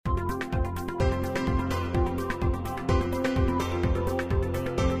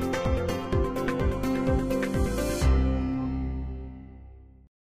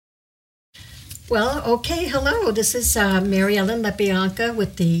Well, okay, hello. This is Mary Ellen LaBianca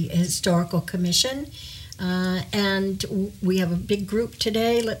with the Historical Commission. And we have a big group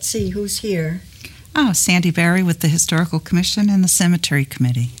today. Let's see who's here. Oh, Sandy Barry with the Historical Commission and the Cemetery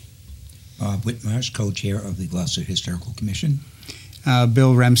Committee. Bob Whitmarsh, co-chair of the Gloucester Historical Commission.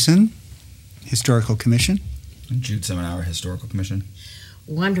 Bill Remsen, Historical Commission. Jude Seminara, Historical Commission.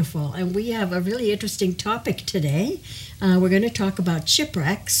 Wonderful. And we have a really interesting topic today. We're going to talk about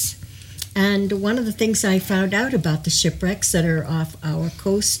shipwrecks. And one of the things I found out about the shipwrecks that are off our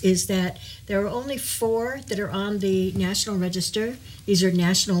coast is that there are only 4 that are on the National Register. These are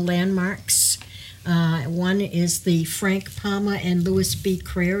national landmarks. One is the Frank Palma and Louis B.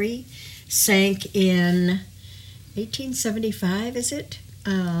 Crary, sank in 1875, is it?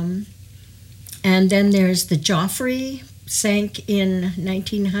 And then there's the Joffrey, sank in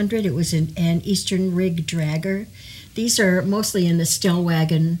 1900. It was an Eastern Rig dragger. These are mostly in the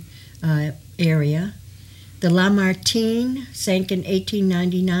Stellwagen area. The Lamartine sank in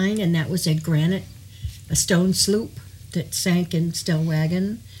 1899, and that was a stone sloop that sank in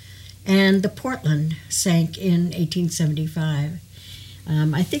Stellwagen. And the Portland sank in 1875.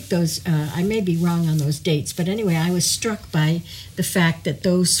 I think those, I may be wrong on those dates, but anyway, I was struck by the fact that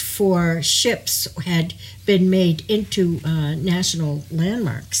those 4 ships had been made into national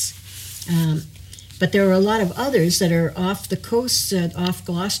landmarks. But there are a lot of others that are off the coast, off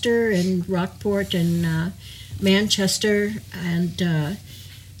Gloucester and Rockport and Manchester. And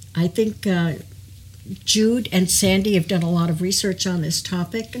I think Jude and Sandy have done a lot of research on this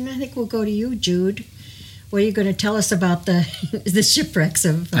topic. And I think we'll go to you, Jude. What are you going to tell us about the shipwrecks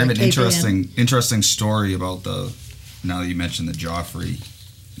of I have an Cape interesting story about now that you mentioned the Joffrey,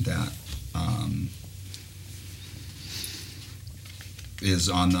 that is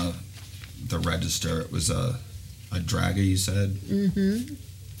on the register. It was a dragger, you said? Mm-hmm.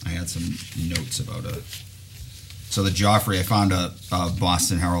 I had some notes about it. So the Joffrey, I found a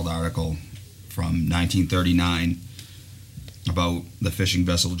Boston Herald article from 1939 about the fishing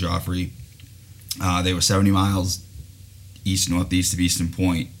vessel Joffrey. They were 70 miles east-northeast of Eastern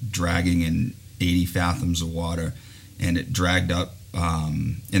Point, dragging in 80 fathoms of water, and it dragged up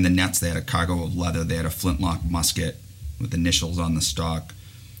in the nets. They had a cargo of leather. They had a flintlock musket with initials on the stock,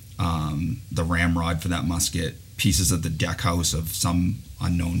 the ramrod for that musket, pieces of the deck house of some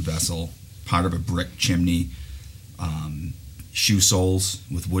unknown vessel, part of a brick chimney, shoe soles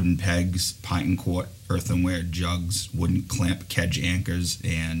with wooden pegs, pint and quart earthenware jugs, wooden clamp kedge anchors,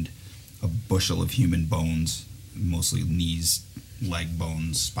 and a bushel of human bones, mostly knees, leg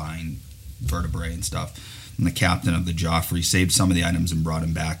bones, spine, vertebrae and stuff. And the captain of the Joffrey saved some of the items and brought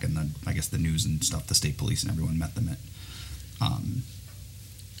them back, and then I guess the news and stuff, the state police and everyone met them at.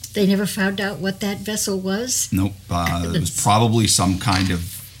 They never found out what that vessel was? Nope. It was probably some kind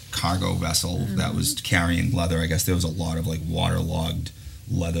of cargo vessel that was carrying leather. I guess there was a lot of like waterlogged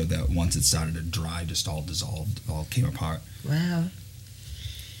leather that once it started to dry just all dissolved, all came apart. Wow.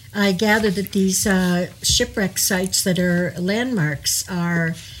 I gather that these shipwreck sites that are landmarks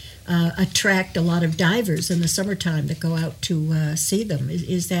attract a lot of divers in the summertime that go out to see them.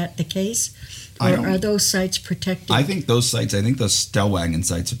 Is that the case? Or are those sites protected? I think those Stellwagen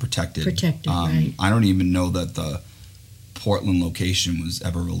sites are protected. Protected, right. I don't even know that the Portland location was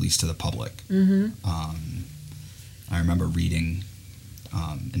ever released to the public. Mm-hmm. I remember reading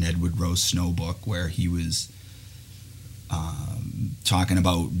an Edward Rose Snow book where he was talking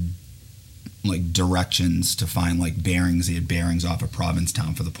about like directions to find like bearings. He had bearings off of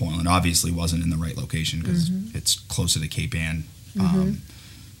Provincetown for the Portland. Obviously wasn't in the right location because it's closer to Cape Ann,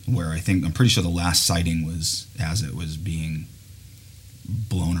 where I'm pretty sure the last sighting was as it was being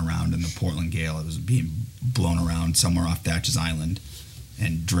blown around in the Portland gale. It was being blown around somewhere off Thatcher's Island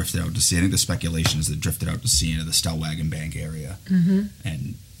and drifted out to sea. I think the speculation is that it drifted out to sea into the Stellwagen Bank area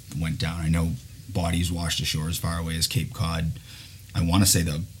and went down. I know bodies washed ashore as far away as Cape Cod. I want to say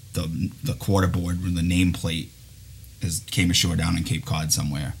the quarterboard with the nameplate came ashore down in Cape Cod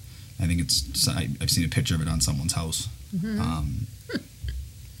somewhere. I think I've seen a picture of it on someone's house.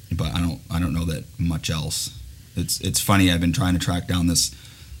 But I don't know that much else. It's funny. I've been trying to track down this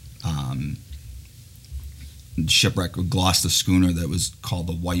shipwreck with Gloucester schooner that was called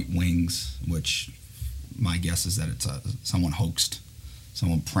the White Wings, which my guess is that it's someone hoaxed.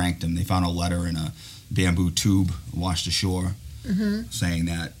 Someone pranked him. They found a letter in a bamboo tube washed ashore saying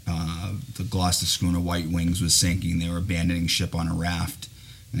that the Gloucester schooner White Wings was sinking. They were abandoning ship on a raft,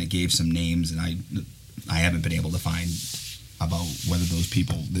 and it gave some names, and I haven't been able to find about whether those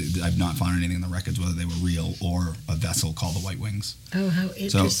people, I've not found anything in the records whether they were real or a vessel called the White Wings. Oh, how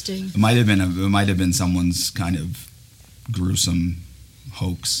interesting. So it might have been someone's kind of gruesome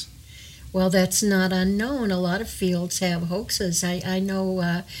hoax. Well, that's not unknown. A lot of fields have hoaxes. I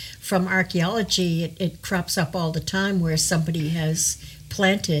know from archaeology, it crops up all the time where somebody has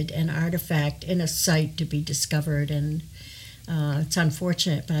planted an artifact in a site to be discovered, and it's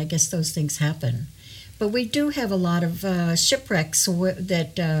unfortunate, but I guess those things happen. But we do have a lot of shipwrecks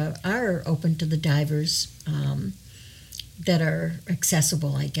that are open to the divers, that are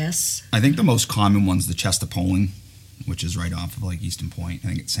accessible, I guess. I think the most common one's the Chester Poling, which is right off of like Easton Point. I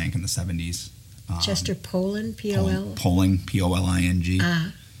think it sank in the 70s. Chester Poling, P-O-L? Poling, P-O-L-I-N-G.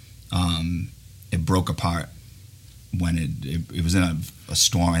 Ah. It broke apart when it was in a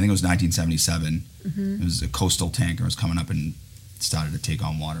storm. I think it was 1977. It was a coastal tanker was coming up and started to take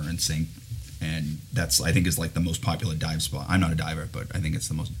on water and sink. And that's, I think, is like the most popular dive spot. I'm not a diver, but I think it's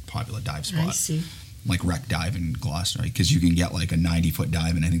the most popular dive spot. I see. Like wreck dive in Gloucester, right? Because you can get like a 90-foot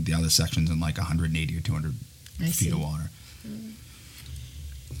dive, and I think the other section's in like 180 or 200 feet of water.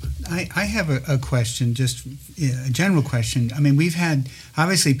 I have a question, just a general question. I mean, we've had,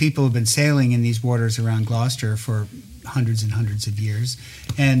 obviously people have been sailing in these waters around Gloucester for hundreds and hundreds of years,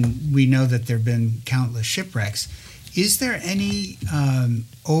 and we know that there have been countless shipwrecks. Is there any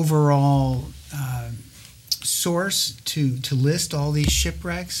overall source to list all these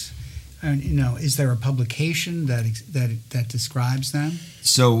shipwrecks? And, is there a publication that describes them?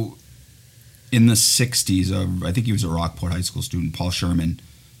 So, in the 60s, I think he was a Rockport High School student, Paul Sherman,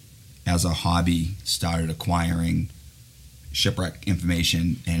 as a hobby, started acquiring shipwreck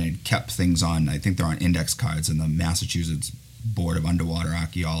information, and it kept things on, I think they're on index cards, and the Massachusetts Board of Underwater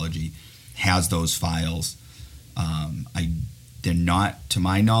Archaeology has those files. They're not, to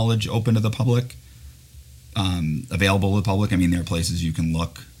my knowledge, open to the public, available to the public. I mean, there are places you can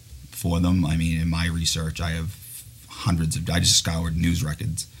look for them. I mean, in my research, I have I just scoured news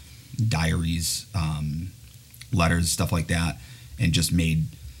records, diaries, letters, stuff like that, and just made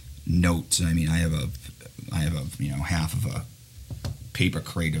notes. I mean, I have a half of a paper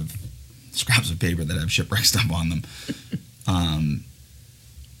crate of scraps of paper that have shipwreck stuff on them.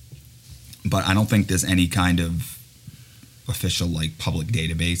 But I don't think there's any kind of official like public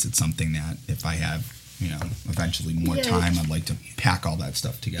database. It's something that if I have eventually more time, I'd like to pack all that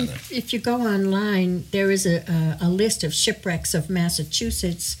stuff together. If you go online, there is a list of shipwrecks of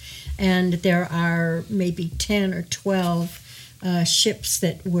Massachusetts, and there are maybe 10 or 12 ships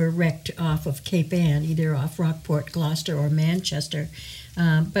that were wrecked off of Cape Ann, either off Rockport, Gloucester, or Manchester.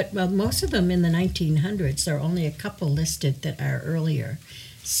 But most of them in the 1900s. There are only a couple listed that are earlier.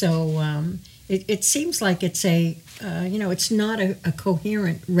 So it seems like it's it's not a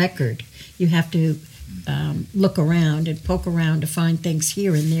coherent record. You have to look around and poke around to find things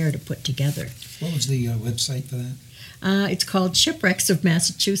here and there to put together. What was the website for that? It's called Shipwrecks of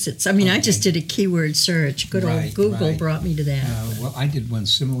Massachusetts. I mean, I just did a keyword search. Good old Google brought me to that. Well, I did one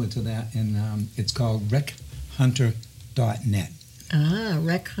similar to that, and it's called wreckhunter.net.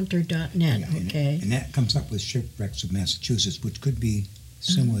 Wreckhunter.net, Yeah, okay. And that comes up with Shipwrecks of Massachusetts, which could be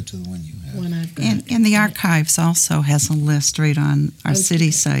similar to the one you have. One I've got. And the archives also has a list right on our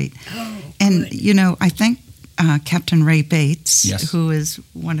city site. Oh, and, good. I think Captain Ray Bates, Yes. who is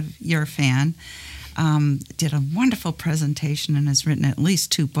one of your fan, did a wonderful presentation and has written at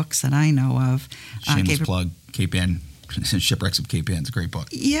least 2 books that I know of. Shameless plug, Cape Ann, Shipwrecks of Cape Ann. It's a great book.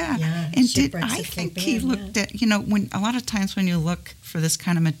 Yeah, Yeah, and Shipwrecks I of think Cape he Ann, looked at, when a lot of times when you look for this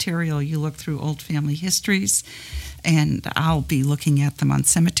kind of material, you look through old family histories, and I'll be looking at them on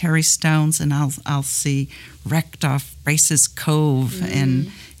cemetery stones, and I'll see wrecked off Braces Cove,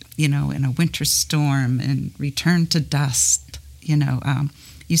 and in a winter storm, and returned to dust.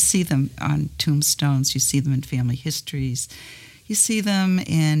 You see them on tombstones, you see them in family histories. You see them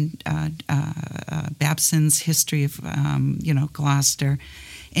in Babson's history of, Gloucester,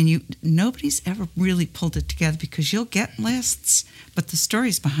 and nobody's ever really pulled it together because you'll get lists, but the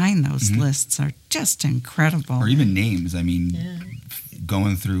stories behind those lists are just incredible. Or even names. I mean,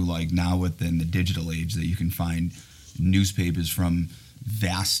 going through like now within the digital age that you can find newspapers from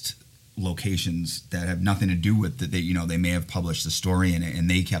vast locations that have nothing to do with it. They may have published the story in it, and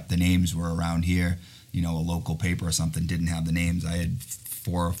they kept the names were around here. A local paper or something didn't have the names. I had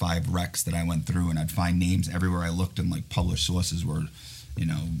 4 or 5 wrecks that I went through, and I'd find names everywhere I looked, and like published sources were,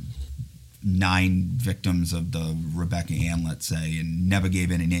 9 victims of the Rebecca Ann, let's say, and never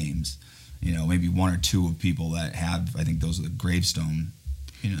gave any names. Maybe 1 or 2 of people that have, I think those are the gravestone.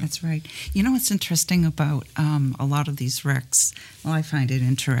 That's right. What's interesting about a lot of these wrecks, well, I find it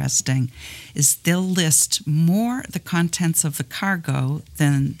interesting, is they'll list more the contents of the cargo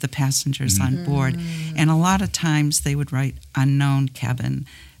than the passengers on board. And a lot of times they would write unknown cabin,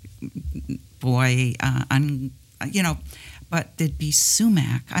 boy, but there'd be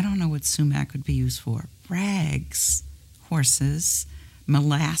sumac. I don't know what sumac would be used for. Rags, horses,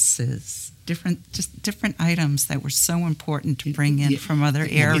 molasses, different items that were so important to bring in from other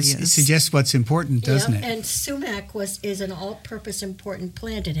areas. It suggests what's important, doesn't it? And sumac is an all-purpose important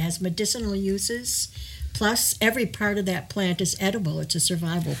plant. It has medicinal uses, plus every part of that plant is edible. It's a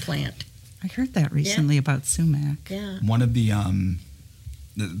survival plant. I heard that recently about sumac. Yeah. One of the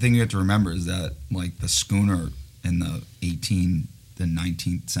thing you have to remember is that like the schooner in the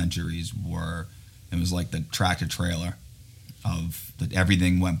 19th centuries it was like the tractor trailer of that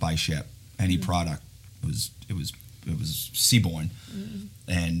everything went by ship. Any product it was seaborne. Mm-hmm.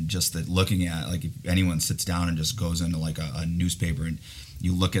 And just that looking at, like, if anyone sits down and just goes into like a newspaper and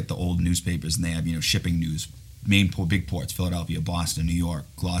you look at the old newspapers and they have, shipping news, big ports, Philadelphia, Boston, New York,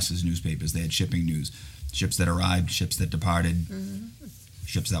 Gloucester's newspapers, they had shipping news, ships that arrived, ships that departed,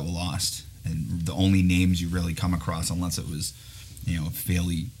 ships that were lost. And the only names you really come across, unless it was, a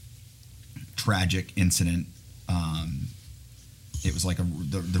fairly tragic incident, it was like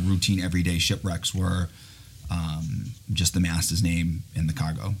the routine everyday shipwrecks were just the master's name and the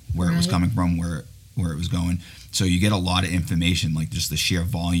cargo, where it was coming from, where it was going. So you get a lot of information, like just the sheer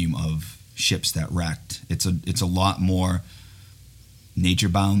volume of ships that wrecked. It's a lot more nature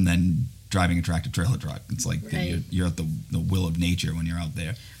bound than driving a tractor trailer truck. It's like you're at the will of nature when you're out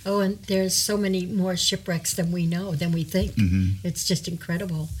there. Oh, and there's so many more shipwrecks than we think. Mm-hmm. It's just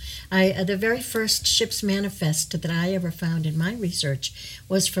incredible. The very first ship's manifest that I ever found in my research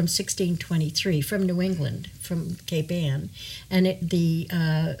was from 1623, from New England, from Cape Ann, and the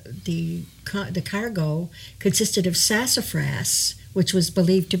cargo consisted of sassafras, which was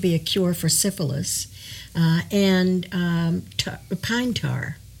believed to be a cure for syphilis, and pine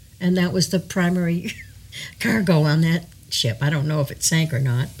tar. And that was the primary cargo on that ship. I don't know if it sank or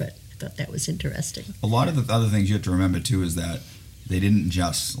not, but I thought that was interesting. A lot of the other things you have to remember too is that they didn't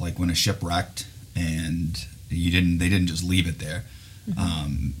just, like, when a ship wrecked and they didn't just leave it there.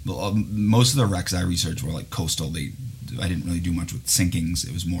 Mm-hmm. Most of the wrecks I researched were like coastal. I didn't really do much with sinkings.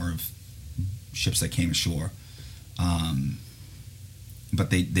 It was more of ships that came ashore. But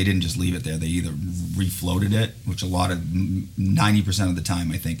they didn't just leave it there. They either refloated it, which 90% of the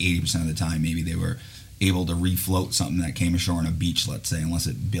time, I think 80% of the time, maybe they were able to refloat something that came ashore on a beach, let's say, unless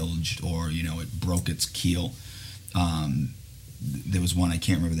it bilged or, it broke its keel. There was one, I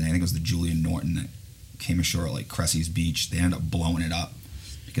can't remember the name, I think it was the Julian Norton that came ashore at like Cressy's Beach. They ended up blowing it up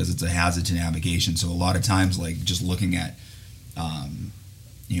because it's a hazard to navigation. So a lot of times, like, just looking at,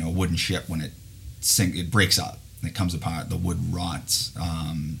 a wooden ship, when it breaks up. It comes apart, the wood rots.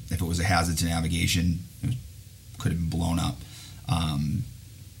 If it was a hazard to navigation, it could have been blown up.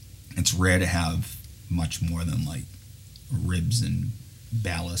 It's rare to have much more than like ribs and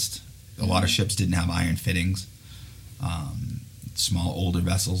ballast. A lot of ships didn't have iron fittings. Small, older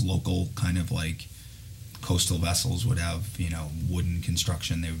vessels, local kind of like coastal vessels would have, wooden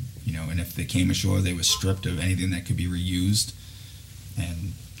construction. They, and if they came ashore, they were stripped of anything that could be reused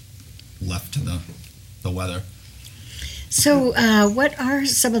and left to the weather. So what are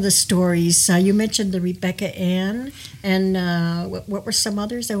some of the stories? You mentioned the Rebecca Ann, and what were some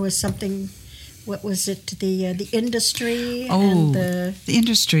others? There was something, what was it, the industry? Oh, the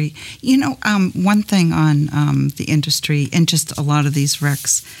industry. One thing on the industry and just a lot of these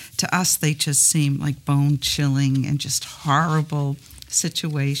wrecks, to us they just seem like bone-chilling and just horrible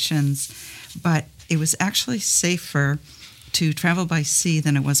situations, but it was actually safer to travel by sea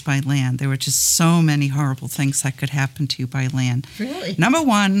than it was by land. There were just so many horrible things that could happen to you by land. Really? Number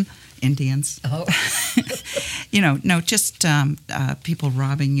one, Indians. Oh. Just people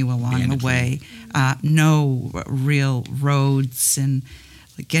robbing you along the way. No real roads and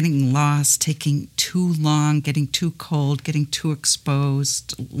getting lost, taking too long, getting too cold, getting too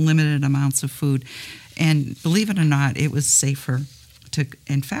exposed, limited amounts of food. And believe it or not, it was safer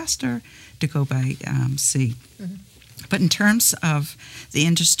and faster to go by sea. Mm-hmm. But in terms of the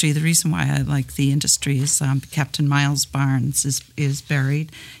industry, the reason why I like the industry is Captain Miles Barnes is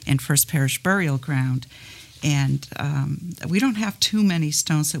buried in First Parish Burial Ground. And we don't have too many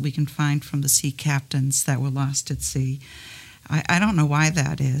stones that we can find from the sea captains that were lost at sea. I don't know why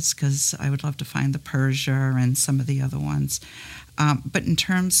that is, because I would love to find the Persia and some of the other ones. But in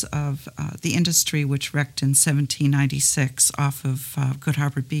terms of the industry, which wrecked in 1796 off of Good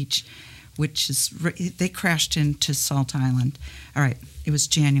Harbor Beach, they crashed into Salt Island. All right, it was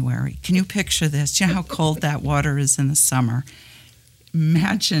January. Can you picture this? Do you know how cold that water is in the summer?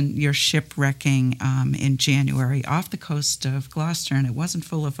 Imagine your ship wrecking in January off the coast of Gloucester, and it wasn't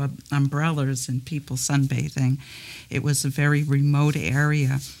full of umbrellas and people sunbathing. It was a very remote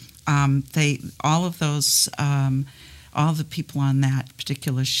area. All of those all the people on that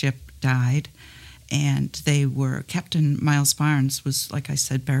particular ship died. And Captain Miles Barnes was, like I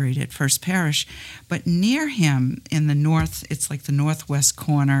said, buried at First Parish. But near him in the north, it's like the northwest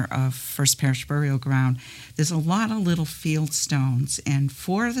corner of First Parish Burial Ground, there's a lot of little field stones. And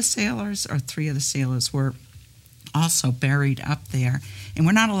 3 of the sailors were also buried up there. And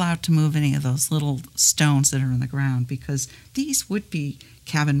we're not allowed to move any of those little stones that are in the ground because these would be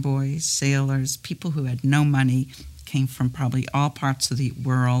cabin boys, sailors, people who had no money, came from probably all parts of the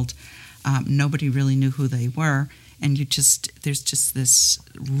world. Nobody really knew who they were, and there's just this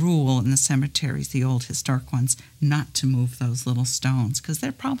rule in the cemeteries, the old historic ones, not to move those little stones because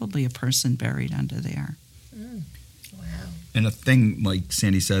there's probably a person buried under there. Wow. And a thing like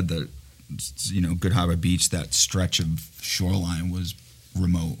Sandy said that Good Harbor Beach, that stretch of shoreline was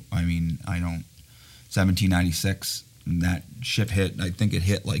remote. I mean, 1796, and that ship hit. I think it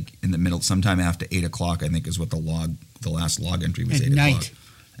hit like in the middle, sometime after 8 o'clock. I think is what the last log entry was. At 8 night. o'clock.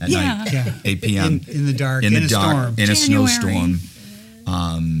 At night, Yeah. 8 p.m. In the dark, in a storm. in a January. snowstorm.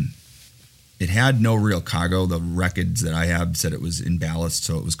 It had no real cargo. The records that I have said it was in ballast,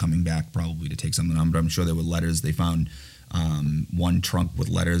 so it was coming back probably to take something on. But I'm sure there were letters. They found one trunk with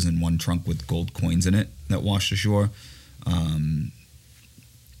letters and one trunk with gold coins in it that washed ashore. The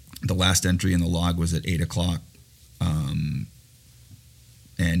last entry in the log was at 8 o'clock.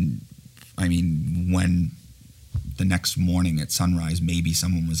 And I mean, when the next morning at sunrise, maybe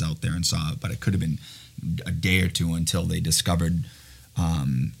someone was out there and saw it, but it could have been a day or two until they discovered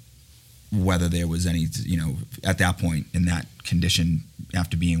whether there was any, at that point in that condition,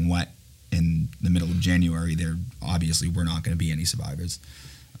 after being wet in the middle of January, there obviously were not going to be any survivors.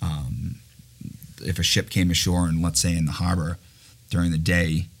 If a ship came ashore and let's say in the harbor during the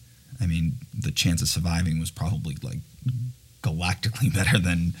day, I mean, the chance of surviving was probably like galactically better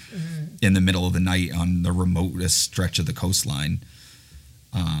than in the middle of the night on the remotest stretch of the coastline.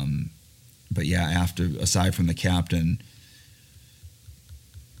 But yeah, aside from the captain,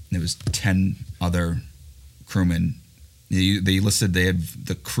 there was 10 other crewmen. They listed, they had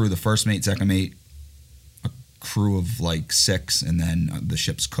the crew, the first mate, second mate, a crew of like 6, and then the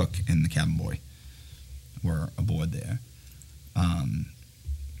ship's cook and the cabin boy were aboard there.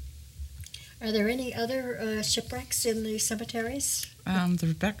 Are there any other shipwrecks in the cemeteries? The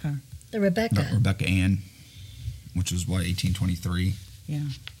Rebecca. The Rebecca. Rebecca Ann, which was 1823. Yeah.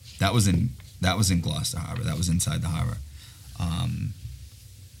 That was in Gloucester Harbor. That was inside the harbor.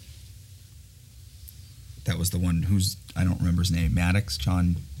 That was the one I don't remember his name. Maddox,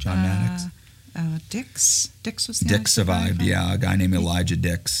 John Maddox. Dix was the Dix only survived. survivor. Yeah, a guy named Elijah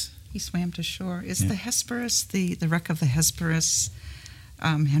Dix. He swam to shore. Is Yeah. the Hesperus, the wreck of the Hesperus,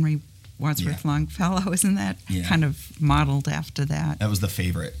 Henry Wadsworth Longfellow, isn't that kind of modeled after that? That was the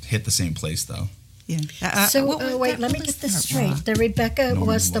favorite. Hit the same place though. Yeah. Wait, let me get this straight. The Rebecca Norman's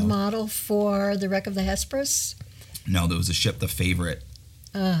was the Woe. model for the wreck of the Hesperus? No, there was a ship, the favorite,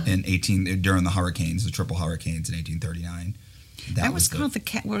 during the hurricanes, the triple hurricanes in 1839. That was called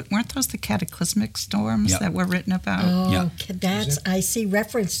weren't those the cataclysmic storms Yep. that were written about? Oh, Yeah. I see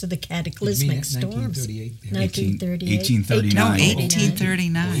reference to the cataclysmic storms. 1938. 1938. 1839.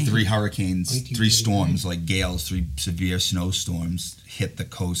 1839. 3 hurricanes, 3 1839. storms, like gales, 3 severe snowstorms hit the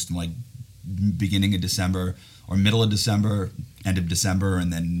coast in like beginning of December or middle of December, end of December,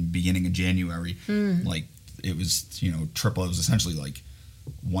 and then beginning of January. Like it was, triple. It was essentially like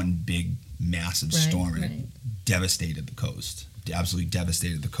one big massive storm, and it devastated the coast. Absolutely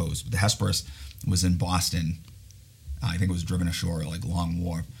devastated the coast. But the Hesperus was in Boston. I think it was driven ashore at like Long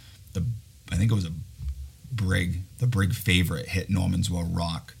Wharf. I think it was a brig. The brig favorite hit Normansville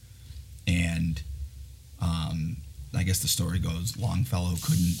Rock, and I guess the story goes Longfellow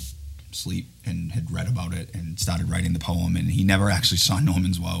couldn't sleep and had read about it and started writing the poem, and he never actually saw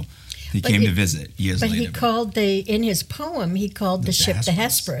Normansville. He came to visit years later. But he called in his poem, he called the ship the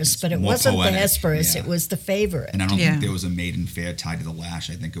Hesperus, but it More wasn't poetic, the Hesperus, yeah. it was the favorite. And I don't Yeah. think there was a maiden fair tied to the lash.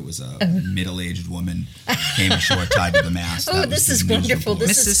 I think it was a middle-aged woman came ashore tied to the mast. Oh, That was this the is news wonderful. report.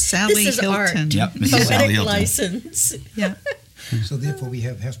 This Mrs. is Sally this is art. Hilton. Yep, Mrs. Sally Poetic Hilton. license. Yeah. So therefore, we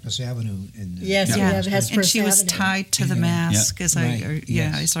have Hesperus Avenue. Yes, Yeah. we have And Hesperus she was Avenue. tied to the Yeah. mask, as Right.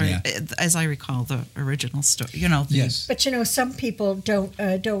 Yes. as I recall the original story. Yes. But some people don't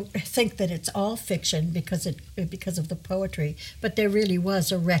think that it's all fiction because of the poetry. But there really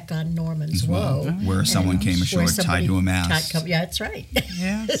was a wreck on Norman's As well, Woe, where someone came ashore where tied to a mast. Yeah, that's right.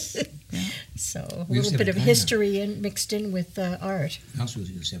 Yes. So a We little used to bit have of a history mixed in with art. We also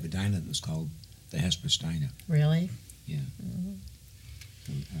used to have a diner that was called the Hesperus Diner. Really. Yeah.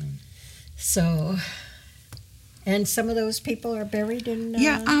 So And some of those people are buried in.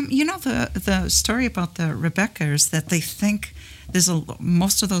 You know the story about the Rebecca is that they think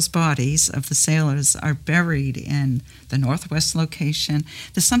most of those bodies of the sailors are buried in the northwest location.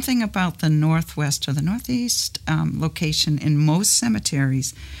 There's something about the northwest or the northeast location in most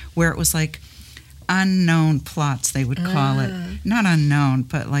cemeteries where it was like unknown plots, they would call it. Not unknown,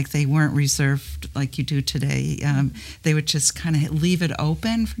 but like they weren't reserved like you do today. They would just kind of leave it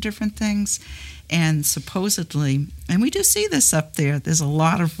open for different things. And supposedly, and we do see this up there, there's a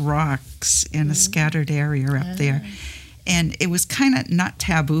lot of rocks in a scattered area up there. And it was kind of not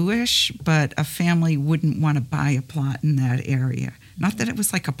taboo-ish, but a family wouldn't want to buy a plot in that area. Not that it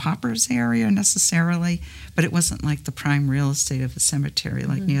was like a pauper's area necessarily, but it wasn't like the prime real estate of a cemetery,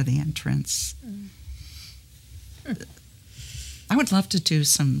 like near the entrance. I would love to do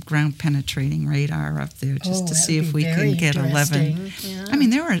some ground penetrating radar up there just to see if we can get 11. Yeah. I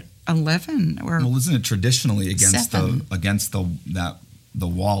mean, there were 11 or Well, isn't it traditionally against 7. the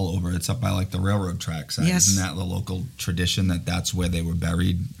wall over? It's up by like the railroad tracks. Yes. Isn't that the local tradition that's where they were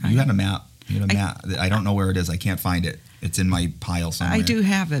buried? You had a map. I don't know where it is. I can't find it. It's in my pile somewhere. I do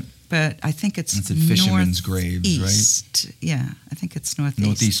have it, but I think it's at Fisherman's Graves, right? Yeah, I think it's northeast.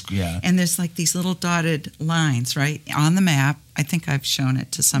 Northeast, yeah. And there's like these little dotted lines, right, on the map. I think I've shown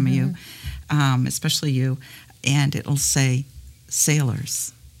it to some of you, especially you, and it'll say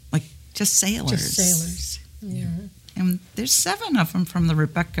sailors, like just sailors. Just sailors. Yeah. And there's 7 of them from the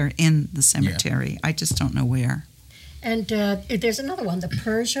Rebecca in the cemetery. I just don't know where. And there's another one, the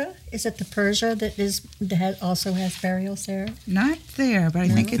Persia. Is it the Persia that also has burials there? Not there, but I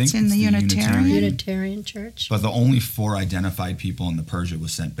think it's in it's the the Unitarian. Unitarian Church. But the only 4 identified people in the Persia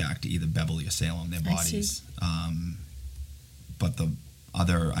was sent back to either Beverly or Salem, their bodies. But the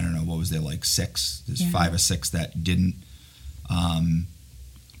other, I don't know, what was there, like 6? There's 5 or 6 that didn't.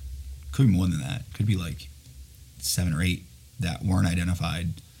 Could be more than that. Could be like 7 or 8 that weren't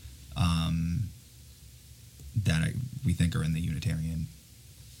identified. That we think are in the Unitarian.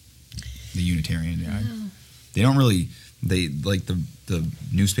 Yeah. They don't really. They like the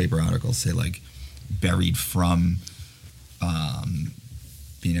newspaper articles say like buried from,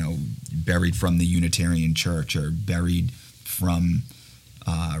 buried from the Unitarian Church or buried from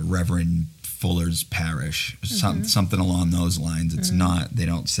Reverend Fuller's parish, something along those lines. It's not. They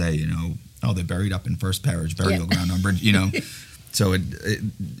don't say they're buried up in First Parish Burial Ground on Bridge. So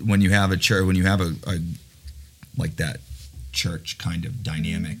when you have a church, when you have a like that church kind of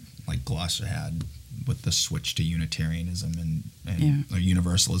dynamic like Gloucester had with the switch to Unitarianism and or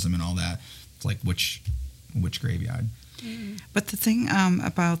Universalism and all that, it's like which graveyard. But the thing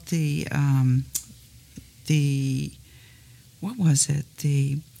about the what was it,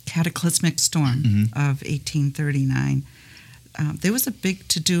 the cataclysmic storm of 1839, there was a big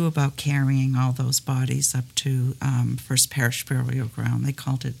to-do about carrying all those bodies up to First Parish Burial Ground. They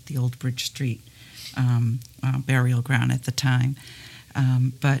called it the Old Bridge Street burial ground at the time.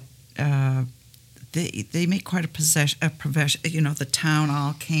 But they made quite a procession. The town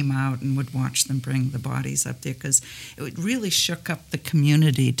all came out and would watch them bring the bodies up there because it really shook up the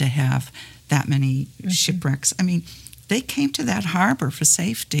community to have that many shipwrecks. I mean, they came to that harbor for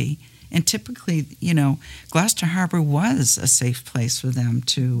safety. And typically, Gloucester Harbor was a safe place for them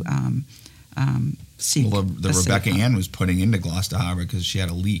to seek. Well, the Rebecca Ann was putting into Gloucester Harbor because she had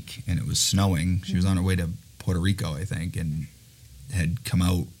a leak and it was snowing. She was on her way to Puerto Rico, I think, and had come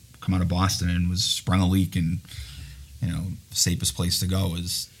out of Boston and was sprung a leak. And safest place to go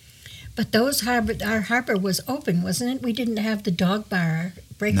is. But our harbor was open, wasn't it? We didn't have the dog bar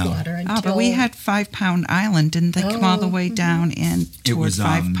breakwater until. Oh, but we had 5 Pound Island. Didn't they come all the way down in towards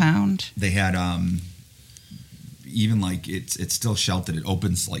 5 Pound? They had even like it's still sheltered. It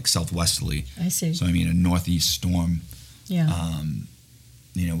opens like southwesterly. I see. So I mean, a northeast storm. Yeah.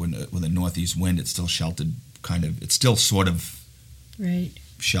 With a northeast wind, it's still sheltered. Kind of, it's still sort of right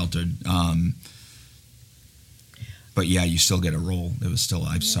sheltered. But yeah, you still get a roll. It was still.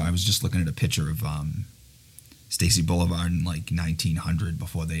 I was just looking at a picture of Stacy Boulevard in like 1900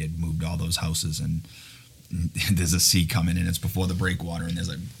 before they had moved all those houses, and there's a sea coming in. It's before the breakwater, and there's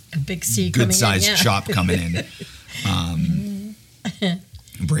a big sea coming in. Good-sized chop coming in,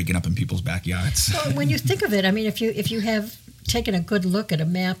 breaking up in people's backyards. Well, when you think of it, I mean, if you have taken a good look at a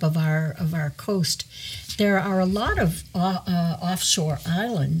map of our coast, there are a lot of offshore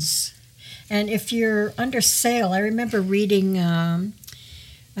islands, and if you're under sail, I remember reading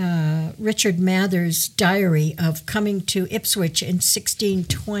Richard Mather's diary of coming to Ipswich in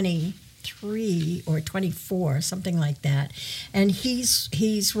 1623 or 24, something like that, and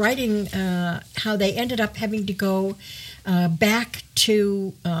he's writing how they ended up having to go back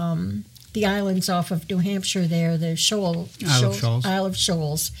to the islands off of New Hampshire there, the Isle of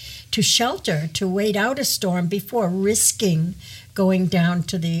Shoals, to shelter, to wait out a storm before risking going down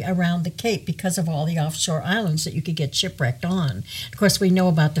to around the Cape because of all the offshore islands that you could get shipwrecked on. Of course, we know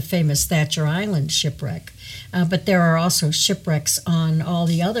about the famous Thatcher Island shipwreck, but there are also shipwrecks on all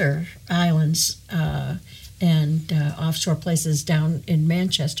the other islands and offshore places down in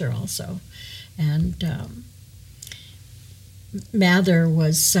Manchester also. And Mather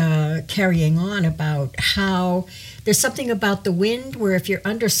was carrying on about how there's something about the wind where if you're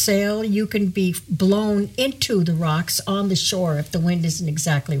under sail, you can be blown into the rocks on the shore if the wind isn't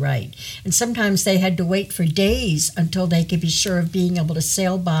exactly right. And sometimes they had to wait for days until they could be sure of being able to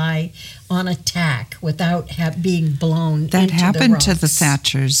sail by on a tack without being blown into the rocks. That happened to the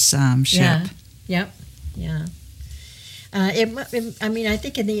Thatcher's ship. Yeah. I mean, I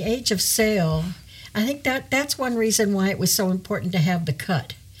think in the age of sail, I think that's one reason why it was so important to have the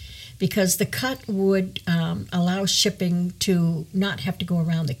cut, because the cut would allow shipping to not have to go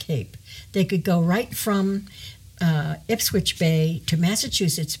around the Cape. They could go right from Ipswich Bay to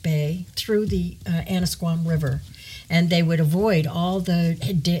Massachusetts Bay through the Annisquam River, and they would avoid all the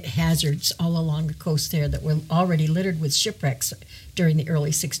hazards all along the coast there that were already littered with shipwrecks during the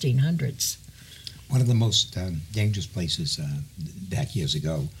early 1600s. One of the most dangerous places back years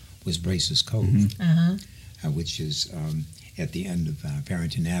ago was Brace's Cove, which is at the end of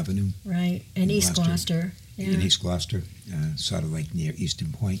Farrington Avenue. Right, and East Gloucester. Yeah. In East Gloucester, sort of like near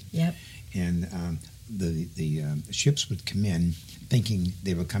Eastern Point. Yep. And the ships would come in thinking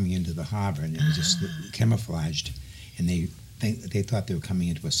they were coming into the harbor, and it was just camouflaged, and they thought they were coming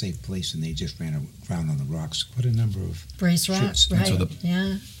into a safe place, and they just ran around on the rocks. Quite a number of Brace Rocks, right? And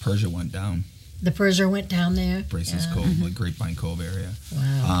so Persia went down. The Persia went down there. Brace's Cove, like Grapevine Cove area.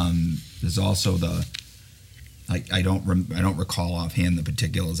 Wow. There's also I don't recall offhand the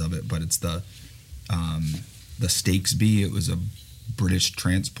particulars of it, but it's the Stakesby. It was a British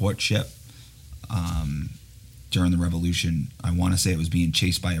transport ship during the Revolution. I want to say it was being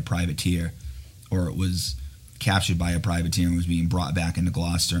chased by a privateer, or it was captured by a privateer and was being brought back into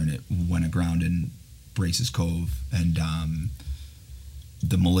Gloucester, and it went aground in Brace's Cove, and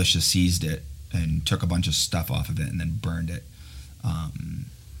the militia seized it and took a bunch of stuff off of it and then burned it. I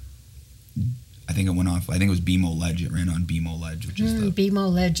think it went off. I think it was BMO Ledge. It ran on BMO Ledge, which is the BMO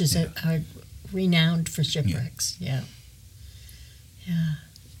Ledge is renowned for shipwrecks. Yeah.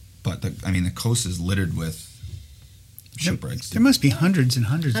 But the coast is littered with shipwrecks. There must be hundreds and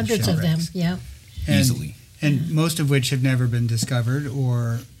hundreds of shipwrecks. Hundreds of them. Yeah. Easily. And most of which have never been discovered,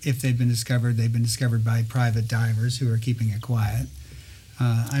 or if they've been discovered by private divers who are keeping it quiet.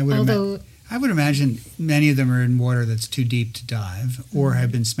 I would imagine many of them are in water that's too deep to dive, or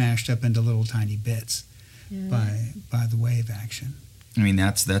have been smashed up into little tiny bits by the wave action. I mean,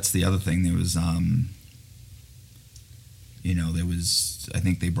 that's the other thing. There was, I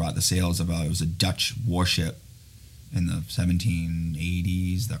think they brought the sales about, it was a Dutch warship in the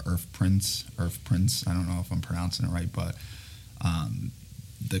 1780s, the Earth Prince. I don't know if I'm pronouncing it right, but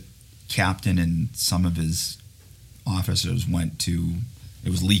the captain and some of his officers went to, it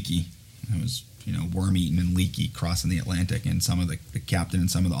was leaky. It was, worm-eaten and leaky crossing the Atlantic, and some of the captain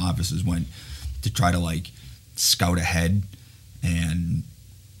and some of the officers went to try to, scout ahead, and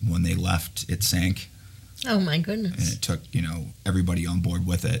when they left, it sank. Oh, my goodness. And it took, everybody on board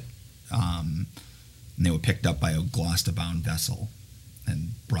with it. And they were picked up by a Gloucester-bound vessel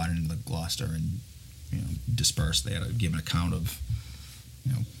and brought into the Gloucester and, dispersed. They had to give an account of,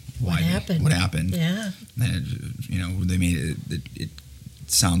 what happened. Yeah. And, they made it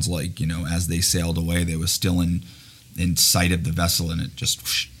sounds like, as they sailed away, they were still in sight of the vessel, and it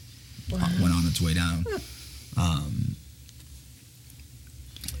just went on its way down.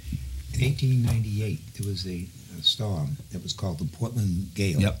 In 1898, there was a storm that was called the Portland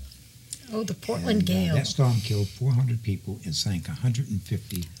Gale. Yep. Oh, the Portland Gale. That storm killed 400 people and sank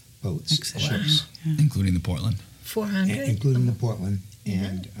 150 boats, ships. Yeah. Including the Portland. 400? Including the Portland.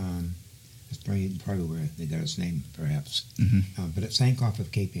 And that's probably where they got its name, perhaps. Mm-hmm. But it sank off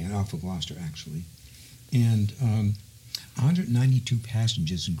of Cape Ann, off of Gloucester, actually. And 192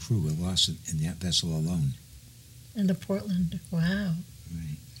 passengers and crew were lost in that vessel alone. In the Portland. Wow.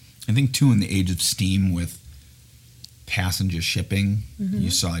 Right. I think, too, in the age of steam with passenger shipping, you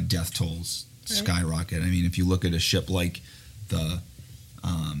saw death tolls skyrocket. I mean, if you look at a ship like the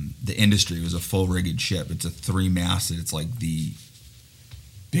Industry, was a full-rigged ship. It's a 3-masted. It's like the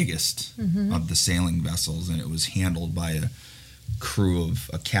biggest of the sailing vessels, and it was handled by a crew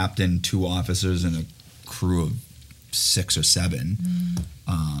of a captain, 2 officers, and a crew of 6 or 7.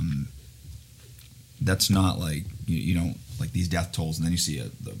 that's not like you don't like these death tolls, and then you see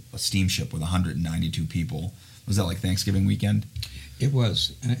a steamship with 192 people. Was that like Thanksgiving weekend? It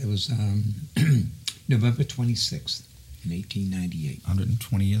was. It was November 26th in 1898.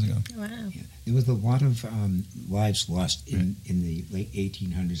 120 years ago. Wow. Yeah. There was a lot of lives lost in the late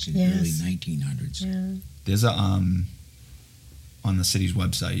 1800s and Yes. early 1900s. Yeah. There's a on the city's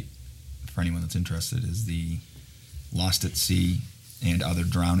website, for anyone that's interested, is the Lost at Sea and Other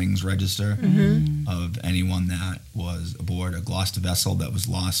Drownings register of anyone that was aboard a Gloucester vessel that was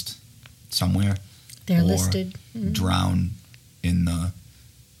lost somewhere They're or listed. drowned in the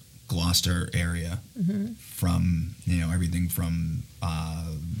Gloucester area from everything from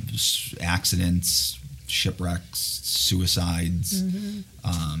accidents, shipwrecks, suicides.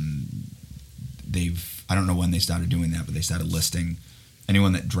 I don't know when they started doing that, but they started listing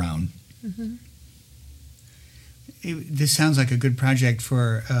anyone that drowned. This sounds like a good project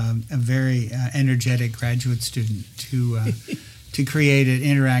for a very energetic graduate student to create an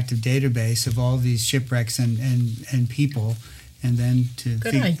interactive database of all these shipwrecks and people, and then to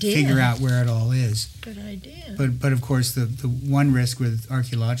Good idea. figure out where it all is. Good idea. But of course, the one risk with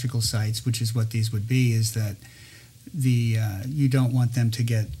archaeological sites, which is what these would be, is that you don't want them to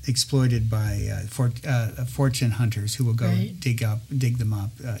get exploited by fortune hunters who will go Right. dig them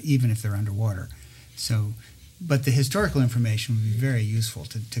up, even if they're underwater. So, but the historical information would be very useful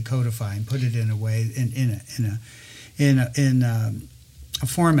to codify and put it in a way in a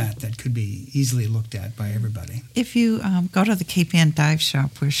format that could be easily looked at by everybody. If you go to the Cape Ann Dive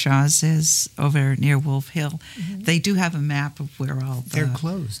Shop where Shaw's is over near Wolf Hill, they do have a map of where all the... They're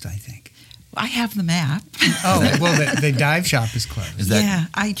closed, I think. I have the map. Oh, well, the dive shop is closed. Is that Yeah,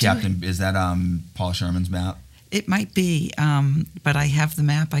 I do. Captain? Is that Paul Sherman's map? It might be, but I have the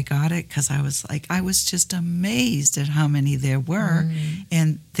map. I got it because I was just amazed at how many there were,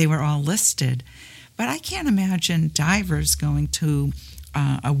 and they were all listed. But I can't imagine divers going to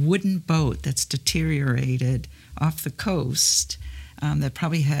a wooden boat that's deteriorated off the coast that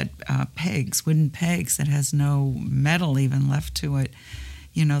probably had wooden pegs that has no metal even left to it.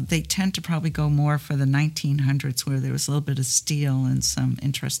 They tend to probably go more for the 1900s where there was a little bit of steel and some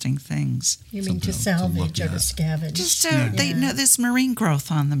interesting things. You mean to Something to look salvage or to at. scavenge? Just Yeah. there's marine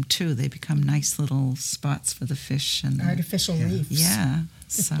growth on them too. They become nice little spots for the fish and Artificial reefs. yeah.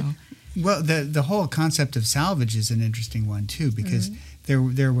 So Well, the whole concept of salvage is an interesting one too, because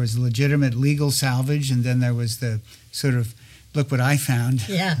there was legitimate legal salvage, and then there was the sort of look what I found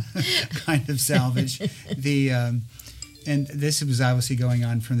Yeah. kind of salvage. And this was obviously going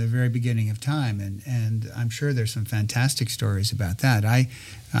on from the very beginning of time, and I'm sure there's some fantastic stories about that. I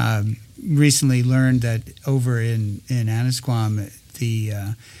recently learned that over in Annisquam,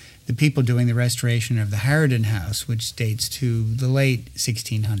 the people doing the restoration of the Harridan House, which dates to the late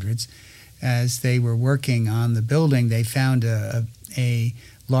 1600s, as they were working on the building, they found a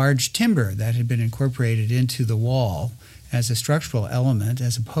large timber that had been incorporated into the wall as a structural element,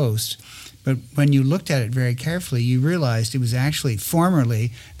 as a post. But when you looked at it very carefully, you realized it was actually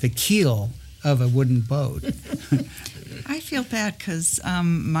formerly the keel of a wooden boat. I feel bad because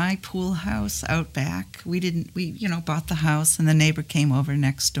my pool house out back, we bought the house, and the neighbor came over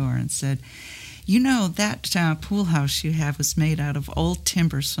next door and said, that pool house you have was made out of old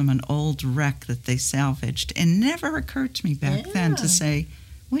timbers from an old wreck that they salvaged. And never occurred to me back then to say,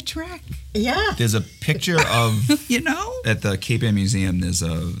 which wreck? Yeah. There's a picture of at the Cape Ann Museum.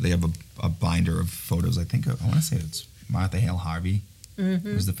 They have a binder of photos. I want to say it's Martha Hale Harvey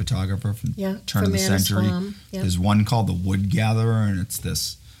was the photographer from turn of the century. Annisquam. Yep. There's one called The Wood Gatherer, and it's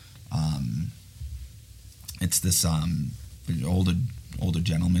this older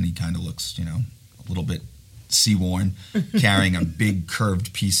gentleman. He kind of looks a little bit sea-worn, carrying a big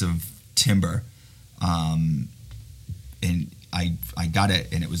curved piece of timber, and I got it,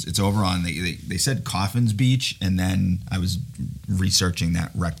 and it's over on they said Coffin's Beach, and then I was researching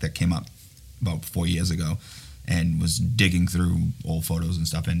that wreck that came up about 4 years ago, and was digging through old photos and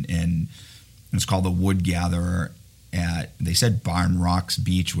stuff, and it's called The Wood Gatherer they said Barn Rocks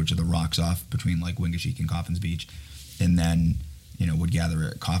Beach, which are the rocks off between like Wingasheek and Coffin's Beach, and then Wood Gatherer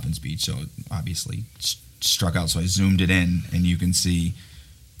at Coffin's Beach. So it obviously struck out. So I zoomed it in, and you can see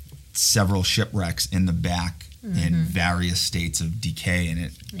several shipwrecks in the back in various states of decay, and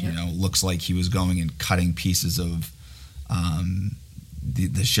it looks like he was going and cutting pieces of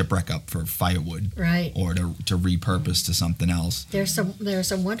the shipwreck up for firewood, Right. or to repurpose to something else. There's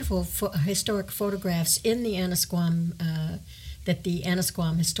some wonderful historic photographs in the Annisquam that the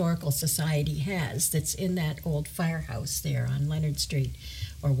Annisquam Historical Society has. That's in that old firehouse there on Leonard Street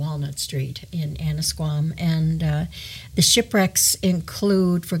or Walnut Street in Annisquam, and the shipwrecks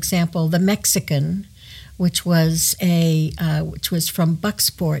include, for example, the Mexican, which was from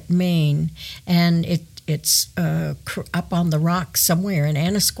Bucksport, Maine, and it's up on the rocks somewhere in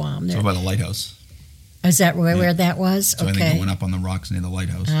Annisquam. So by the lighthouse. Is that where that was? So I think it went up on the rocks near the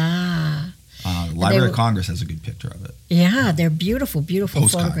lighthouse. Library of Congress has a good picture of it. Yeah, they're beautiful, beautiful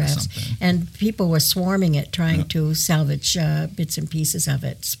Postcard or photographs. something. And people were swarming it, trying to salvage bits and pieces of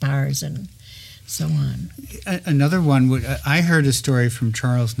it, spars and so on. Another one, I heard a story from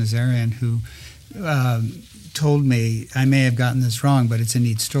Charles Nazarian who told me, I may have gotten this wrong, but it's a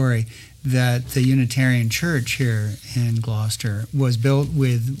neat story, that the Unitarian Church here in Gloucester was built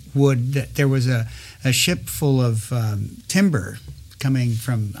with wood. That there was a ship full of timber coming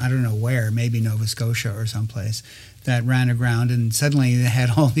from, I don't know where, maybe Nova Scotia or someplace, that ran aground, and suddenly they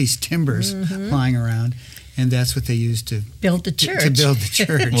had all these timbers lying around, and that's what they used to build the church. To build the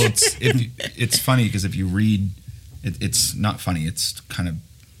church. Well, it's funny because if you read, it's not funny, it's kind of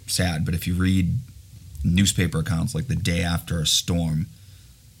sad, but if you read newspaper accounts like the day after a storm,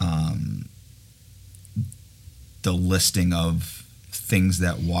 the listing of things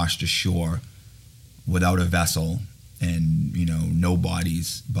that washed ashore without a vessel and, no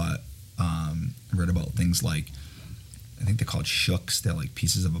bodies, but I read about things like, I think they're called shooks. They're like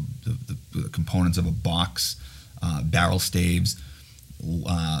pieces of the components of a box, barrel staves,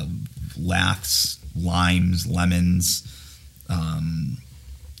 laths, limes, lemons,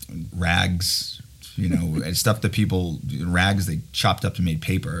 rags, and stuff that rags they chopped up and made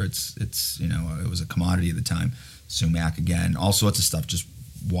paper. It's it was a commodity at the time. Sumac again, all sorts of stuff just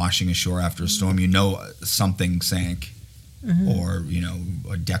washing ashore after a storm. Something sank. Or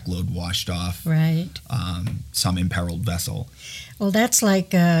a deck load washed off, right? Some imperiled vessel. Well, that's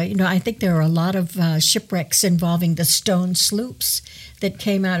like I think there are a lot of shipwrecks involving the stone sloops that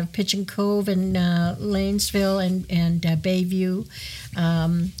came out of Pigeon Cove and Lanesville and Bayview.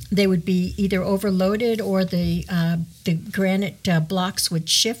 They would be either overloaded or the granite blocks would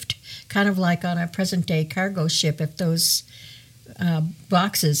shift, kind of like on a present day cargo ship. If those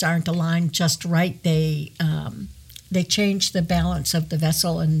boxes aren't aligned just right, they change the balance of the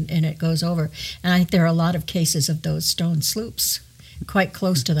vessel and it goes over. And I think there are a lot of cases of those stone sloops quite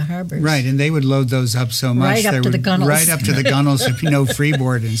close to the harbors. Right, and they would load those up so much. Right up to the gunnels. Right up to the gunnels with no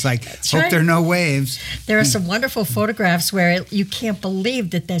freeboard. And it's like, hope there are no waves. There are some wonderful photographs where you can't believe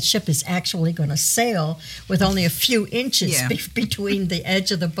that ship is actually going to sail with only a few inches between the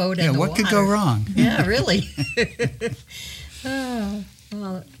edge of the boat and the water. What could go wrong? Yeah, really.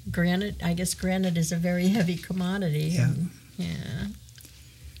 Well, I guess granite is a very heavy commodity. Yeah.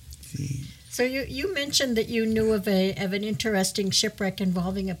 So you mentioned that you knew of an interesting shipwreck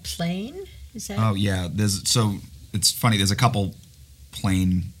involving a plane. Is that? Oh yeah, it's funny. There's a couple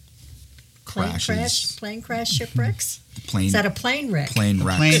plane crashes. Plane crash shipwrecks. Is that a plane wreck? Plane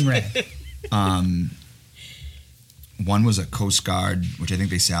wreck. Plane wreck. One was a Coast Guard, which I think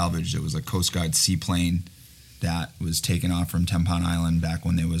they salvaged. It was a Coast Guard seaplane that was taken off from 10 Pound Island back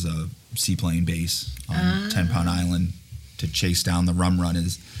when there was a seaplane base on 10 Pound Island to chase down the rum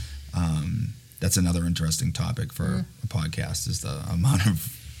runners. That's another interesting topic for a podcast, is the amount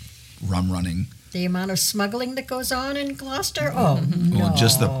of rum running. The amount of smuggling that goes on in Gloucester? Oh, no. Well,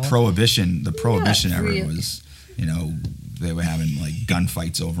 just the prohibition era was, they were having like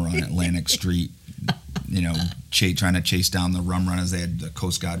gunfights over on Atlantic Street, trying to chase down the rum runners. The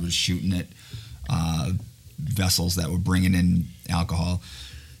Coast Guard was shooting at vessels that were bringing in alcohol.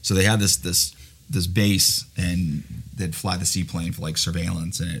 So they had this base, and they'd fly the seaplane for like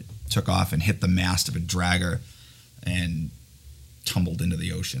surveillance, and it took off and hit the mast of a dragger and tumbled into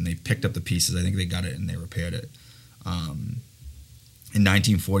the ocean. They picked up the pieces. I think they got it and they repaired it. In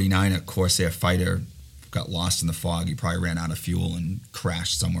 1949, a Corsair fighter got lost in the fog. He probably ran out of fuel and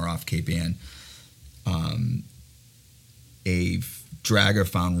crashed somewhere off Cape Ann. A dragger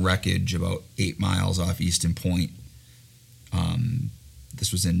found wreckage about 8 miles off Easton Point.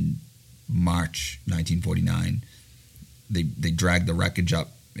 This was in March 1949. They dragged the wreckage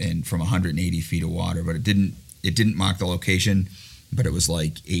up from 180 feet of water, but it didn't mark the location, but it was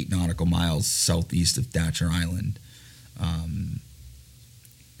like 8 nautical miles southeast of Thatcher Island.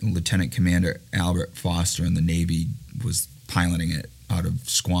 Lieutenant Commander Albert Foster in the Navy was piloting it out of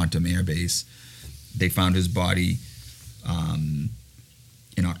Squantum Air Base. They found his body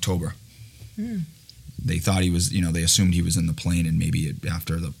in October. They thought he was, they assumed he was in the plane, and maybe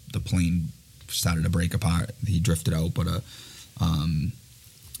after the plane started to break apart, he drifted out. But a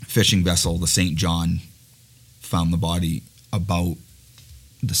fishing vessel, the St. John, found the body about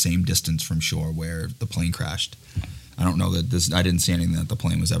the same distance from shore where the plane crashed. I don't know that I didn't see anything that the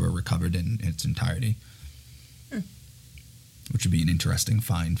plane was ever recovered in its entirety, which would be an interesting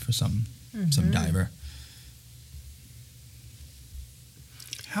find for some diver.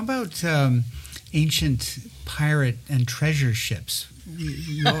 How about ancient pirate and treasure ships?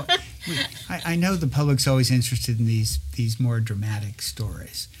 I know the public's always interested in these more dramatic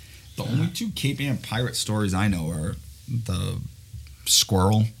stories. The only two Cape Ann pirate stories I know are the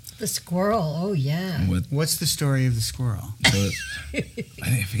Squirrel. The squirrel, oh yeah. What's the story of the squirrel? I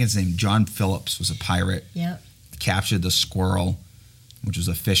forget his name. John Phillips was a pirate. Yeah. Captured the Squirrel, which was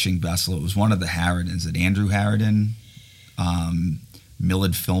a fishing vessel. It was one of the Harridans. Andrew Harridan,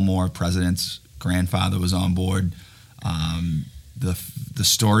 Millard Fillmore, president's grandfather, was on board. The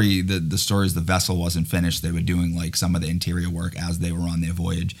story is the vessel wasn't finished. They were doing like some of the interior work as they were on their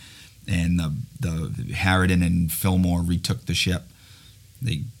voyage, and the Harridan and Fillmore retook the ship.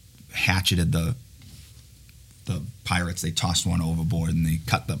 They hatcheted the pirates. They tossed one overboard and they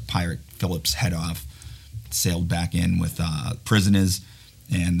cut the pirate Phillips' head off. Sailed back in with prisoners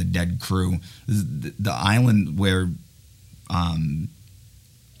and the dead crew. The island where the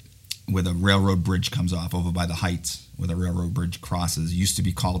railroad bridge comes off over by the Heights, where the railroad bridge crosses, used to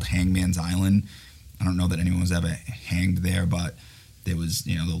be called Hangman's Island. I don't know that anyone was ever hanged there, but there was,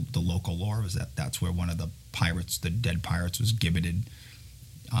 the local lore was that's where one of the pirates, the dead pirates, was gibbeted.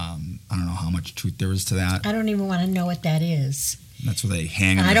 I don't know how much truth there is to that. I don't even want to know what that is. That's where they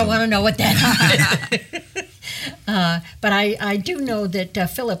hang them. I don't want to know what that is. But I do know that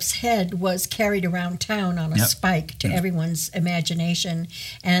Philip's head was carried around town on a spike to everyone's imagination,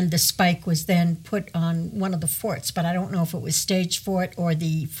 and the spike was then put on one of the forts, but I don't know if it was Stage Fort or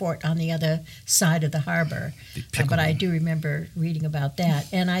the fort on the other side of the harbor. But I do remember reading about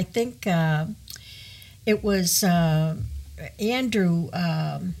that. And I think it was Andrew,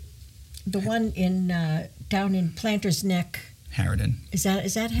 the one down in Planter's Neck. Harridan. Is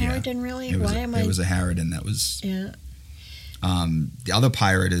that Harridan, really? It was a Harridan that was. Yeah. The other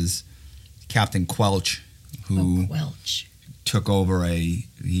pirate is Captain Quelch, who took over he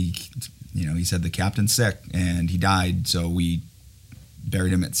said the captain's sick and he died, so we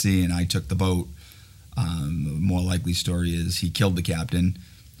buried him at sea and I took the boat. The more likely story is he killed the captain,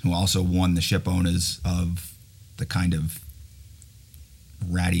 who also warned the ship owners of the kind of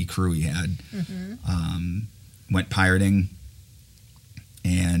ratty crew he had. Mm-hmm. Went pirating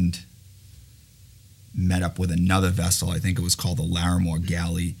and met up with another vessel. I think it was called the Larimore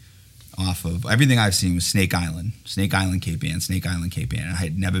Galley, off of, everything I've seen was Snake Island, Cape Ann. I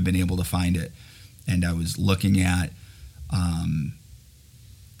had never been able to find it. And I was looking at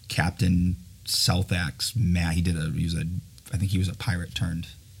Captain Southack's map. I think he was a pirate turned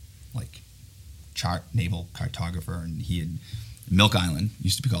like naval cartographer, and he had Milk Island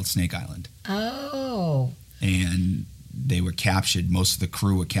used to be called Snake Island. Oh. And they were captured. Most of the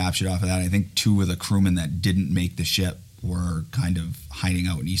crew were captured off of that. I think two of the crewmen that didn't make the ship were kind of hiding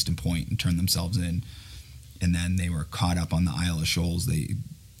out in Easton Point and turned themselves in. And then they were caught up on the Isle of Shoals.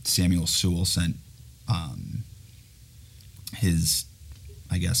 Samuel Sewell sent his,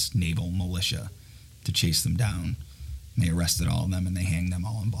 I guess, naval militia to chase them down. And they arrested all of them and they hanged them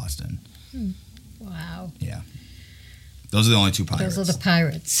all in Boston. Wow. Yeah. Those are the only two pirates. Those are the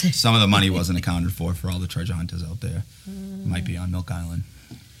pirates. Some of the money wasn't accounted for all the treasure hunters out there. It might be on Milk Island.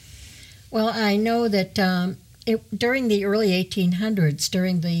 Well, I know that during the early 1800s,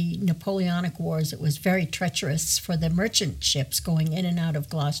 during the Napoleonic Wars, it was very treacherous for the merchant ships going in and out of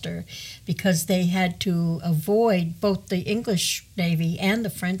Gloucester because they had to avoid both the English Navy and the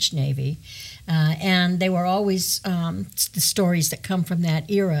French Navy. And they were always, the stories that come from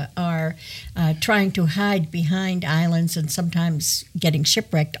that era are trying to hide behind islands and sometimes getting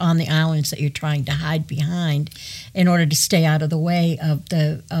shipwrecked on the islands that you're trying to hide behind in order to stay out of the way of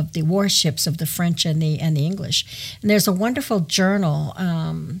the warships of the French and the English. And there's a wonderful journal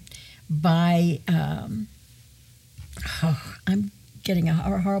by, I'm getting a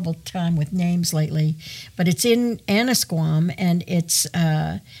horrible time with names lately, but it's in Annisquam and it's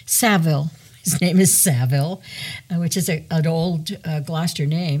Saville. His name is Saville, which is an old Gloucester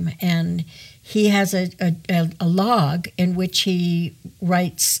name, and he has a log in which he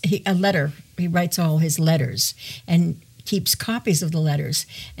writes a letter. He writes all his letters and keeps copies of the letters,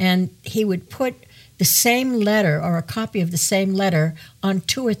 and he would put the same letter or a copy of the same letter on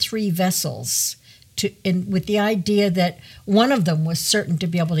 2 or 3 vessels. With the idea that one of them was certain to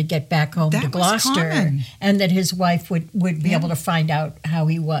be able to get back home to Gloucester, and that his wife would be able to find out how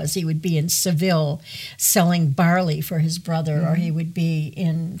he was. He would be in Seville selling barley for his brother, or he would be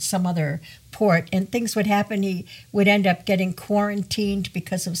in some other port, and things would happen. He would end up getting quarantined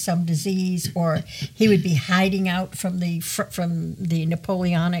because of some disease, or he would be hiding out from the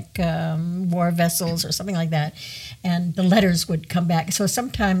Napoleonic war vessels or something like that, and the letters would come back. So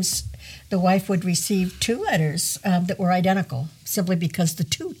sometimes the wife would receive 2 letters that were identical, simply because the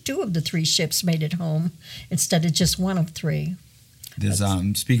two of the 3 ships made it home instead of just one of 3. There's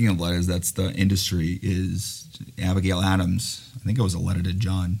speaking of letters, that's the industry is Abigail Adams. I think it was a letter to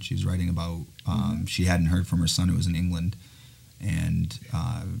John. She was writing about she hadn't heard from her son who was in England, and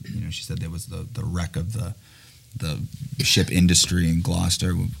she said there was the wreck of the ship industry in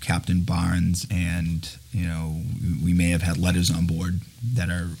Gloucester with Captain Barnes, and we may have had letters on board that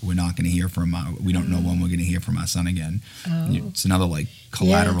we're not going to hear from. We don't know when we're going to hear from our son again. It's another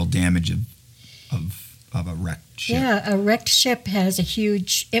collateral damage of a wrecked ship. Yeah, a wrecked ship has a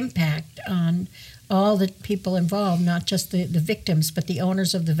huge impact on all the people involved, not just the victims, but the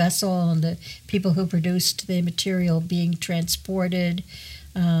owners of the vessel and the people who produced the material being transported,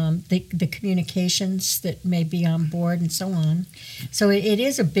 the communications that may be on board, and so on. So it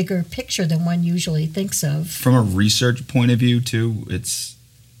is a bigger picture than one usually thinks of. From a research point of view, too, it's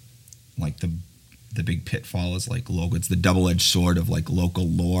like the big pitfall is it's the double-edged sword of local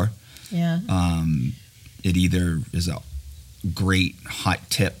lore. Yeah. It either is a great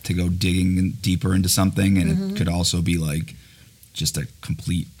hot tip to go digging deeper into something, and it could also be just a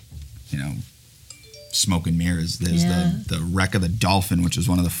complete, smoke and mirrors. There's the wreck of the Dolphin, which was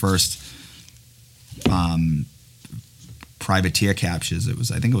one of the first privateer captures.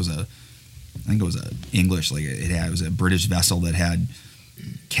 I think it was a English, it was a British vessel that had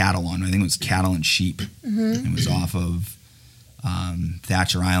cattle on. I think it was cattle and sheep. It was off of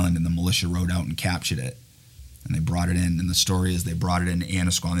Thatcher Island, and the militia rode out and captured it. And they brought it in, and the story is they brought it into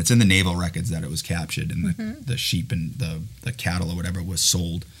Annisquam. It's in the naval records that it was captured, and the sheep and the cattle or whatever was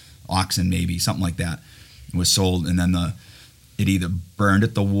sold, oxen maybe, something like that, was sold, and then it either burned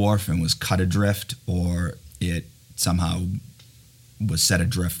at the wharf and was cut adrift, or it somehow was set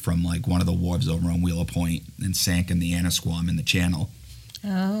adrift from one of the wharves over on Wheeler Point and sank in the Annisquam in the channel.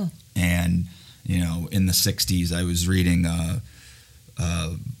 Oh. And in the 60s, I was reading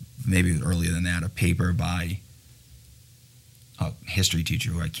maybe earlier than that, a paper by a history teacher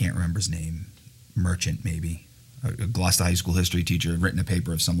who I can't remember his name, Merchant maybe, a Gloucester High School history teacher, had written a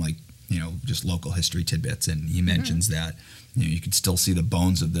paper of some just local history tidbits, and he mentions that you could still see the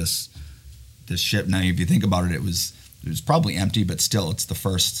bones of this ship. Now, if you think about it, it was probably empty, but still, it's the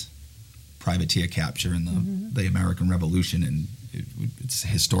first privateer capture in the American Revolution, and it's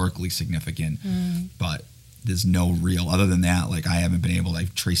historically significant. But there's no real, other than that, I haven't been able,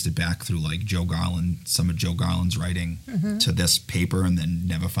 I've traced it back through Joe Garland, some of Joe Garland's writing to this paper, and then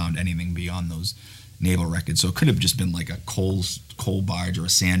never found anything beyond those naval records. So it could have just been a coal barge or a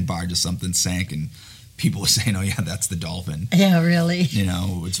sand barge or something sank, and people were saying, oh yeah, that's the Dolphin. Yeah, really.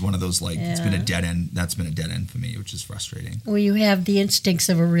 It's one of those it's been a dead end. That's been a dead end for me, which is frustrating. Well, you have the instincts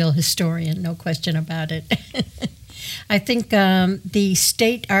of a real historian, no question about it. I think the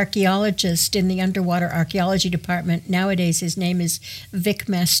state archaeologist in the underwater archaeology department nowadays, his name is Vic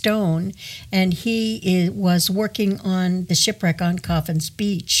Mastone, and he was working on the shipwreck on Coffin's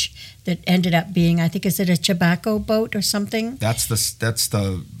Beach that ended up being, I think, is it a tobacco boat or something? That's the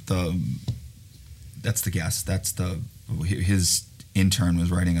guess. His intern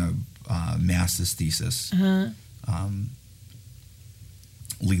was writing a master's thesis.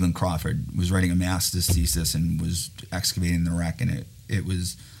 Leland Crawford was writing a master's thesis and was excavating the wreck, and it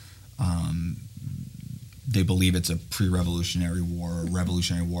was they believe it's a pre-Revolutionary War or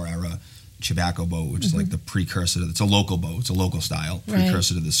Revolutionary War era tobacco boat, which is the precursor it's a local boat, it's a local style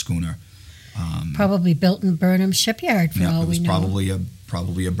precursor to the schooner. Probably built in Burnham shipyard for all we know.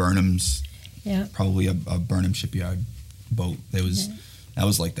 Probably a Burnham's Yeah. Probably a Burnham shipyard boat. That was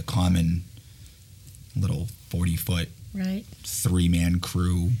the common little 40-foot right 3-man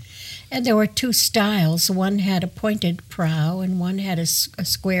crew. And there were 2 styles. One had a pointed prow, and one had a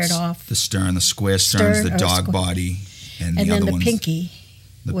squared off. The stern, the square stern's the dog body, and the other then the one's pinky.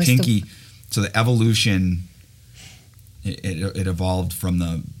 The pinky. So the evolution, it evolved from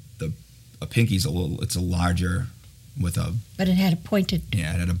a pinky's it's a larger with a. But it had a pointed.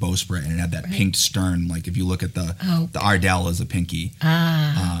 Yeah, it had a bowsprit, and it had that pinked stern. Like if you look at the Ardell is a pinky.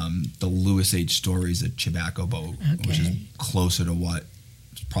 The Lewis H. Story's a tobacco boat, which is closer to what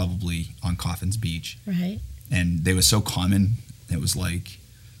was probably on Coffin's Beach. Right. And they were so common. It was like,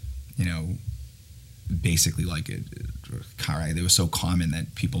 basically like a car ride. They were so common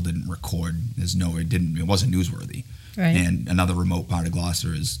that people didn't record. It wasn't newsworthy. Right. And another remote part of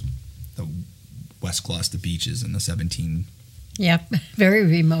Gloucester is the West Gloucester beaches in the 17. Yep, very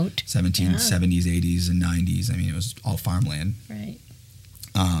remote. 1770s, 80s, and 90s. I mean, it was all farmland. Right.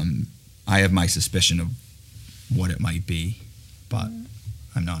 I have my suspicion of what it might be, but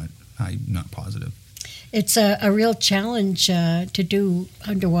I'm not positive. It's a real challenge to do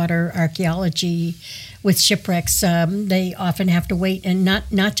underwater archaeology with shipwrecks. They often have to wait, and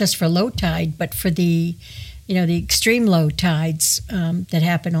not just for low tide, but for the extreme low tides that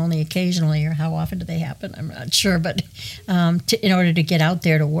happen only occasionally, or how often do they happen? I'm not sure, but in order to get out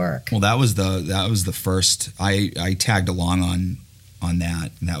there to work. Well, that was the first. I tagged along on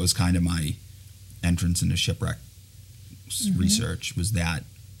that, and that was kind of my entrance into shipwreck research, was that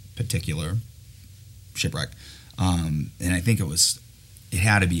particular shipwreck, and I think it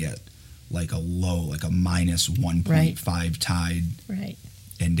had to be at like a low, like a minus 1.5 tide, right?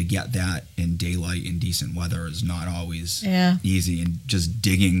 And to get that in daylight in decent weather is not always easy. And just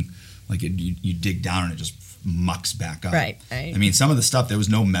digging, like you dig down and it just mucks back up. Right. I mean, some of the stuff, there was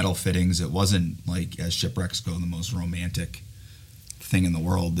no metal fittings. It wasn't like, as shipwrecks go, the most romantic thing in the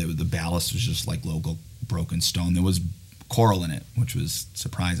world. The ballast was just like local broken stone. There was coral in it, which was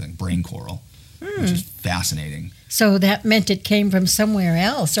surprising, brain coral, which is fascinating. So that meant it came from somewhere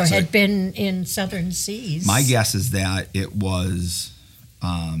else, or had been in southern seas. My guess is that it was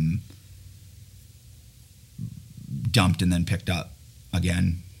dumped and then picked up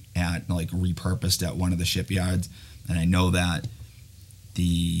again at, like, repurposed at one of the shipyards. And I know that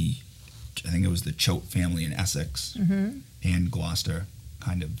I think it was the Choate family in Essex and Gloucester,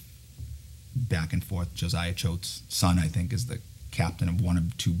 kind of back and forth. Josiah Choate's son, I think, is the captain of one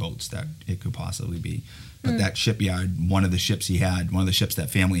of two boats that it could possibly be. But that shipyard, one of the ships that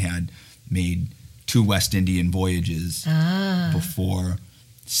family had, made 2 West Indian voyages before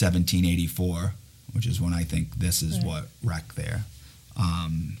 1784, which is when I think this is what wrecked there.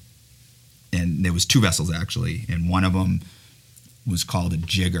 And there was 2 vessels, actually, and one of them was called a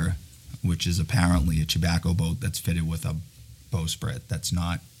jigger, which is apparently a tobacco boat that's fitted with a bowsprit. That's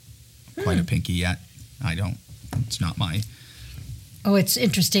not quite a pinky yet. It's not my... Oh, it's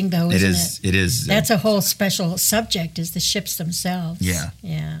interesting, though, isn't it? It is. That's a whole special subject, is the ships themselves. Yeah.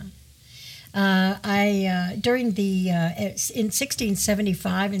 Yeah. During in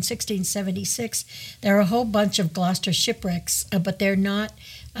 1675 and 1676, there are a whole bunch of Gloucester shipwrecks, but they're not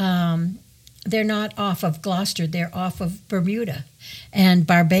off of Gloucester. They're off of Bermuda and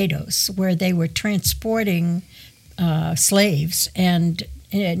Barbados, where they were transporting slaves and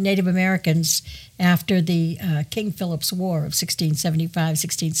Native Americans after the King Philip's War of 1675,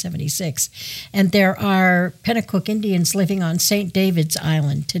 1676. And there are Pennacook Indians living on St. David's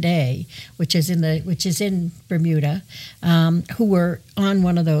Island today, which is in Bermuda, who were in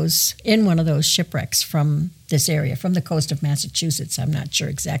one of those shipwrecks from this area, from the coast of Massachusetts. I'm not sure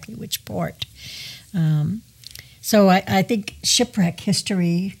exactly which port. So I think shipwreck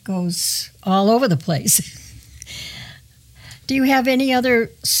history goes all over the place. Do you have any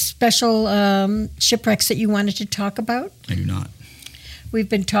other special shipwrecks that you wanted to talk about? I do not. We've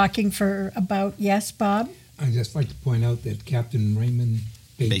been talking for about, yes, Bob? I'd just like to point out that Captain Raymond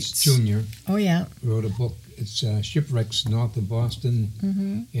Bates. Jr. Oh, yeah. Wrote a book. It's Shipwrecks North of Boston,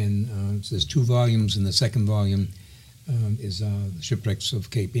 and there's 2 volumes, and the second volume is the Shipwrecks of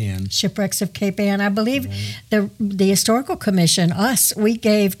Cape Ann. Shipwrecks of Cape Ann. I believe the Historical Commission, we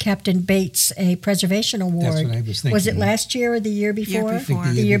gave Captain Bates a preservation award. That's what I was thinking. Was it last year or the year before?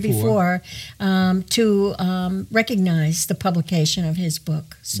 The year before, to recognize the publication of his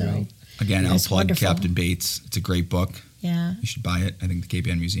book. So right. Again, I'll plug wonderful. Captain Bates. It's a great book. Yeah. You should buy it. I think the Cape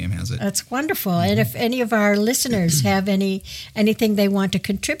Ann Museum has it. That's wonderful. And if any of our listeners have anything they want to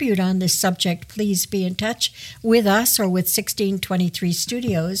contribute on this subject, please be in touch with us or with 1623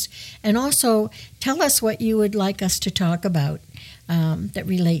 Studios. And also tell us what you would like us to talk about that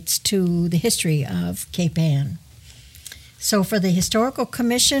relates to the history of Cape Ann. So for the Historical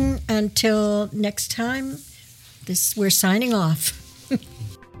Commission, until next time, we're signing off.